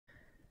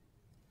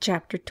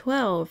Chapter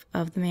 12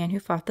 of The Man Who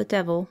Fought the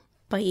Devil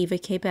by Eva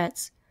K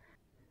Betz.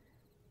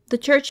 The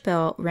church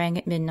bell rang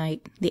at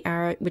midnight, the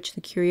hour at which the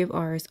Curé of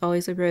Ars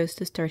always arose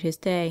to start his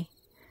day.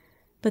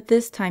 But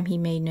this time he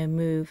made no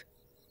move.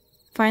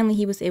 Finally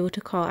he was able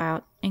to call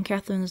out, and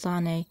Catherine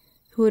Zanne,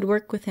 who had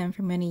worked with him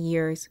for many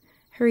years,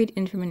 hurried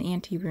in from an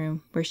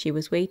anteroom where she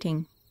was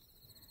waiting.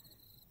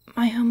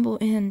 "My humble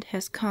end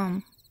has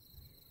come."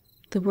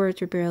 The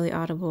words were barely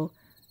audible.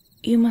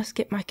 "You must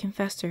get my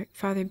confessor,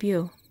 Father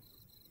Bew."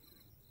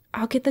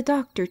 "I'll get the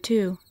doctor,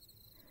 too."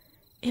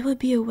 "It would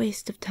be a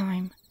waste of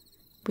time,"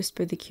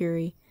 whispered the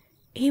Curé.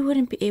 "He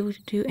wouldn't be able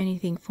to do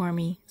anything for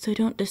me, so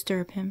don't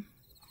disturb him."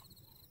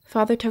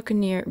 Father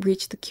Tocanier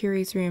reached the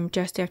Curé's room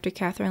just after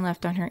Catherine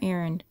left on her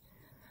errand.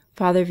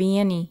 "Father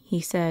Vianney,"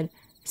 he said,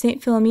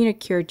 "St. Philomena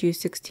cured you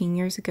 16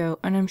 years ago,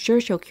 and I'm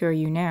sure she'll cure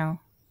you now."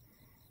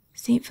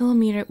 "St.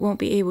 Philomena won't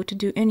be able to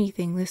do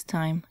anything this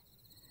time."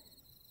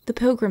 The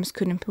pilgrims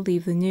couldn't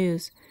believe the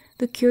news.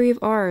 The Curé of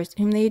Ars,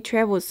 whom they had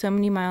travelled so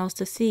many miles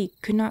to see,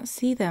 could not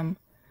see them.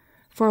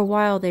 For a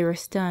while they were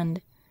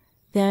stunned.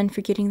 Then,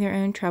 forgetting their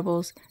own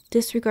troubles,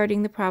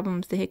 disregarding the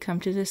problems they had come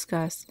to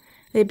discuss,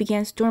 they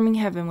began storming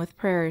heaven with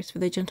prayers for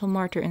the gentle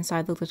martyr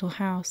inside the little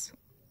house.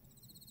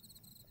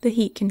 The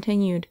heat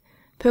continued.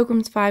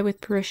 Pilgrims vied with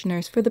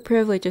parishioners for the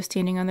privilege of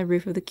standing on the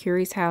roof of the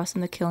Curé's house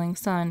in the killing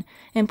sun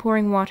and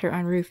pouring water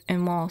on roof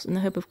and walls in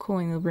the hope of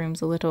cooling the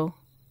rooms a little.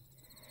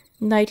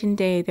 Night and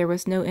day there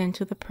was no end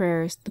to the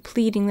prayers, the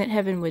pleading that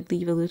heaven would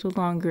leave a little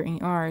longer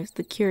in Ars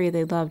the Curé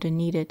they loved and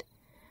needed.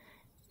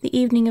 The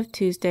evening of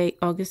Tuesday,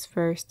 August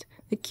 1st,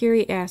 the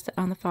Curé asked that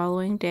on the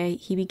following day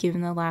he be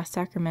given the last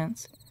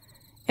sacraments.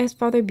 As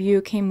Father Bew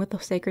came with the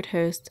sacred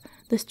host,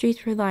 the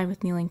streets were lined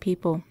with kneeling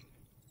people.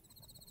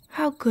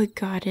 "How good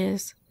God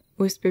is,"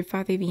 whispered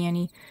Father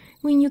Vianney.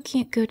 "When you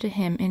can't go to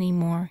Him any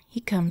more, He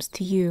comes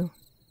to you."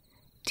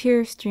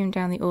 Tears streamed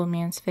down the old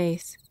man's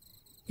face.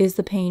 "Is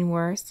the pain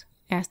worse?"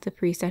 asked the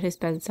priest at his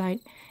bedside.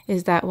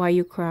 "Is that why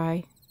you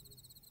cry?"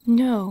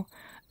 "No,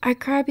 I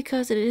cry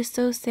because it is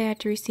so sad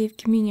to receive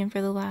communion for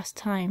the last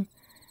time,"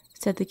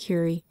 said the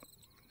Curé.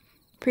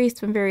 Priests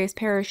from various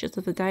parishes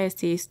of the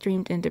diocese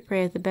streamed in to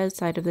pray at the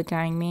bedside of the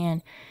dying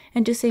man,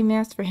 and to say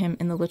Mass for him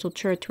in the little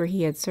church where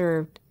he had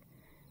served.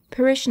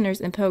 Parishioners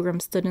and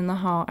pilgrims stood in the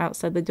hall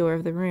outside the door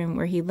of the room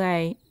where he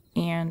lay,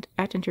 and,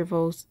 at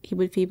intervals, he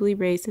would feebly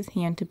raise his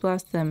hand to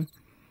bless them.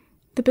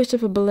 The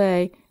Bishop of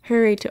Belley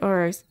hurried to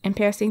Ars, and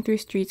passing through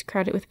streets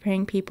crowded with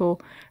praying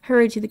people,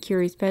 hurried to the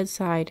Curé's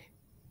bedside.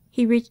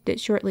 He reached it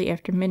shortly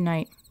after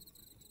midnight.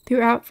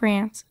 Throughout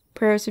France,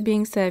 prayers were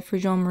being said for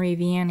Jean-Marie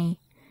Vianney.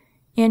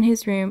 In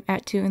his room,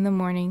 at 2 in the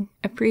morning,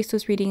 a priest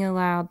was reading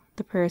aloud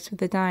the prayers for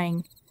the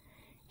dying.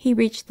 He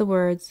reached the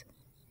words,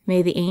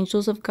 "May the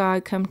angels of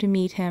God come to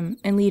meet him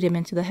and lead him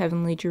into the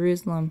heavenly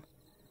Jerusalem."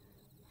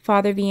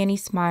 Father Vianney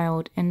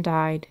smiled and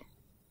died.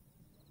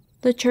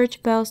 The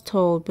church bells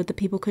tolled, but the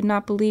people could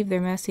not believe their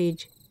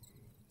message.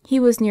 He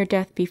was near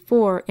death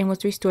before and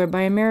was restored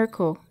by a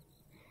miracle.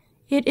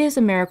 It is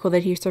a miracle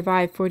that he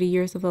survived 40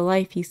 years of the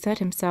life he set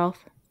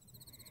himself.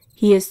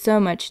 He is so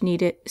much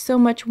needed, so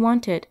much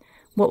wanted.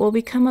 What will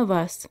become of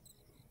us?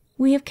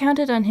 We have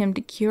counted on him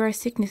to cure our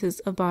sicknesses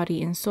of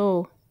body and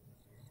soul.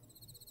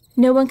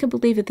 No one could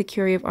believe that the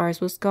Curé of Ars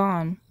was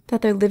gone,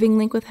 that their living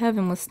link with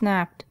heaven was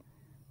snapped.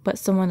 But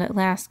someone at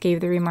last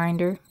gave the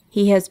reminder,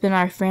 "He has been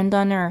our friend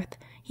on earth.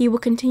 He will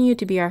continue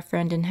to be our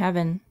friend in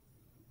heaven."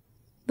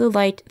 The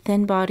light,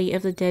 thin body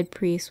of the dead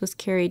priest was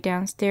carried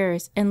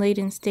downstairs and laid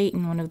in state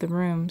in one of the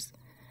rooms.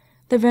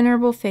 The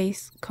venerable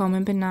face, calm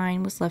and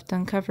benign, was left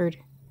uncovered.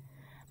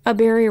 A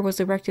barrier was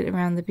erected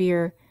around the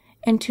bier,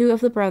 and 2 of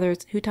the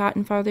brothers who taught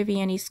in Father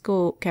Vianney's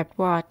school kept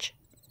watch.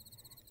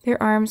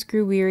 Their arms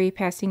grew weary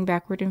passing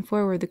backward and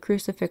forward the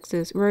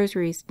crucifixes,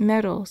 rosaries,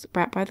 medals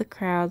brought by the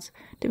crowds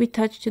to be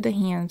touched to the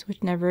hands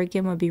which never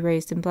again would be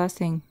raised in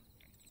blessing.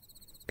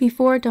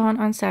 Before dawn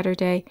on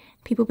Saturday,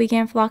 people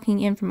began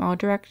flocking in from all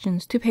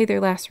directions to pay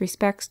their last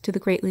respects to the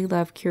greatly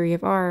loved Curé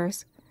of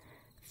Ars.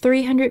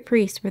 300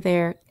 priests were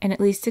there, and at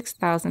least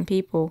 6,000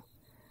 people.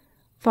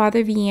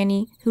 Father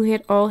Vianney, who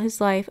had all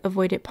his life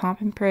avoided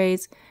pomp and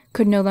praise,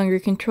 could no longer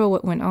control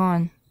what went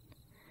on.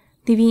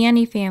 The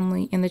Vianney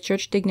family and the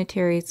church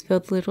dignitaries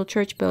filled the little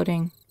church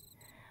building.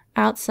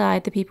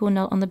 Outside, the people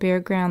knelt on the bare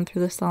ground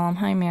through the solemn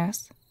High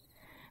Mass.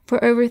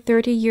 For over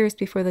 30 years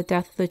before the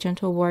death of the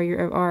gentle warrior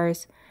of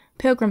Ars,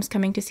 pilgrims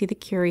coming to see the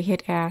Curé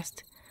had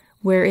asked,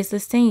 "Where is the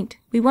saint?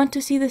 We want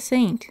to see the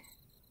saint."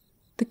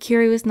 The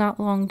Curé was not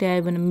long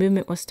dead when a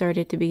movement was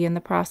started to begin the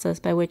process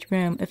by which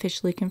Rome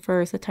officially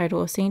confers the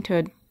title of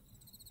sainthood.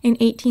 In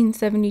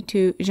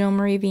 1872,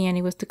 Jean-Marie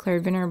Vianney was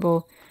declared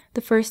venerable,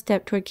 the first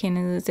step toward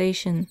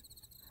canonization.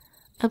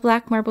 A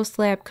black marble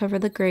slab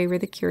covered the grave where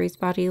the Curé's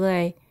body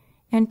lay,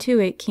 and to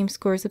it came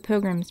scores of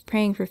pilgrims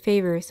praying for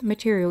favors,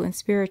 material and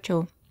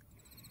spiritual.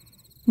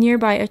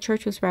 Nearby a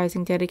church was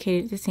rising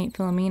dedicated to St.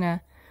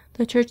 Philomena,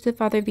 the church that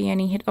Father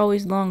Vianney had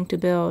always longed to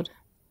build.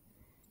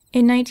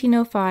 In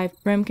 1905,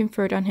 Rome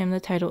conferred on him the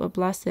title of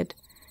Blessed,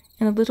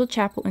 and a little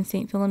chapel in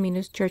St.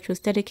 Philomena's church was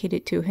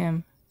dedicated to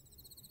him.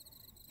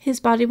 His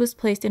body was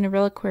placed in a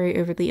reliquary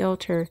over the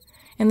altar,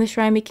 and the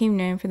shrine became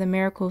known for the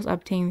miracles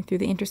obtained through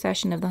the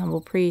intercession of the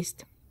humble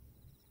priest.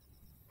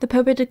 The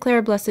Pope had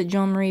declared Blessed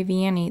John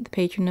Vianney the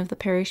patron of the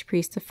parish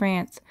priests of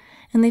France,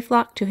 and they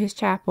flocked to his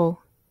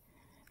chapel.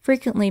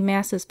 Frequently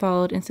Masses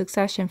followed in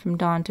succession from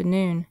dawn to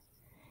noon.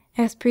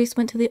 As priests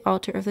went to the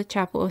altar of the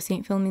chapel of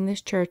St.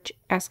 Philomena's Church,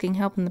 asking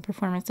help in the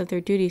performance of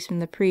their duties from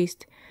the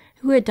priest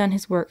who had done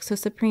his work so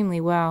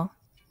supremely well.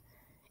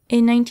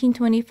 In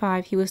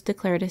 1925 he was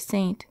declared a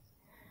saint.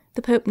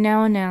 The Pope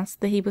now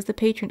announced that he was the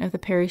patron of the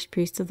parish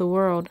priests of the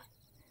world.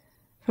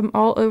 From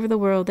all over the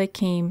world they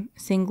came,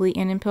 singly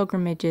and in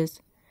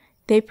pilgrimages.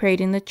 They prayed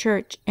in the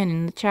church and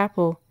in the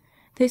chapel.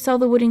 They saw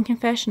the wooden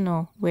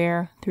confessional,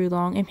 where, through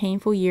long and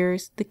painful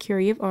years, the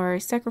Curé of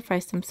Ars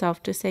sacrificed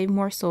himself to save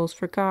more souls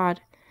for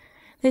God.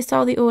 They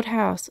saw the old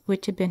house,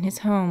 which had been his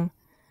home,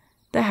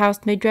 the house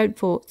made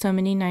dreadful so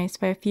many nights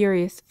by a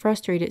furious,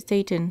 frustrated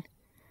Satan.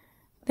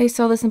 They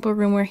saw the simple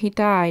room where he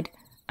died,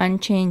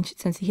 unchanged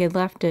since he had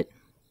left it.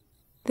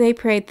 They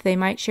prayed that they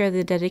might share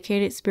the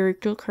dedicated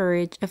spiritual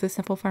courage of the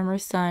simple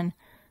farmer's son,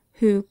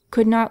 who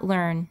could not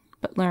learn,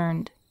 but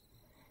learned.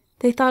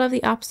 They thought of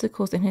the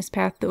obstacles in his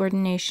path to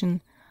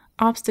ordination,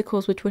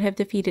 obstacles which would have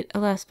defeated a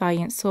less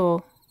valiant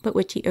soul, but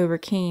which he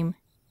overcame.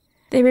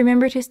 They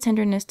remembered his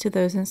tenderness to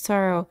those in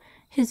sorrow,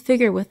 his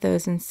vigor with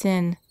those in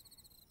sin.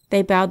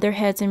 They bowed their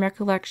heads in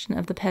recollection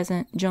of the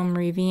peasant John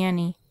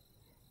Vianney,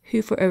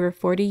 who for over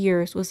 40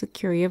 years was the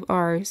Curé of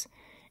Ars,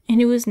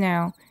 and who was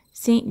now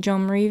Saint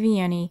John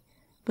Vianney,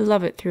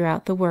 beloved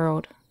throughout the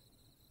world.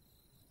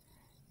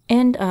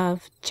 End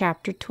of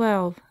chapter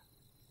 12.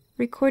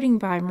 Recording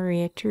by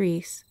Maria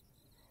Therese.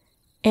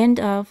 End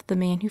of The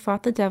Man Who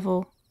Fought the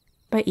Devil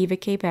by Eva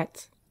K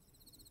Betz.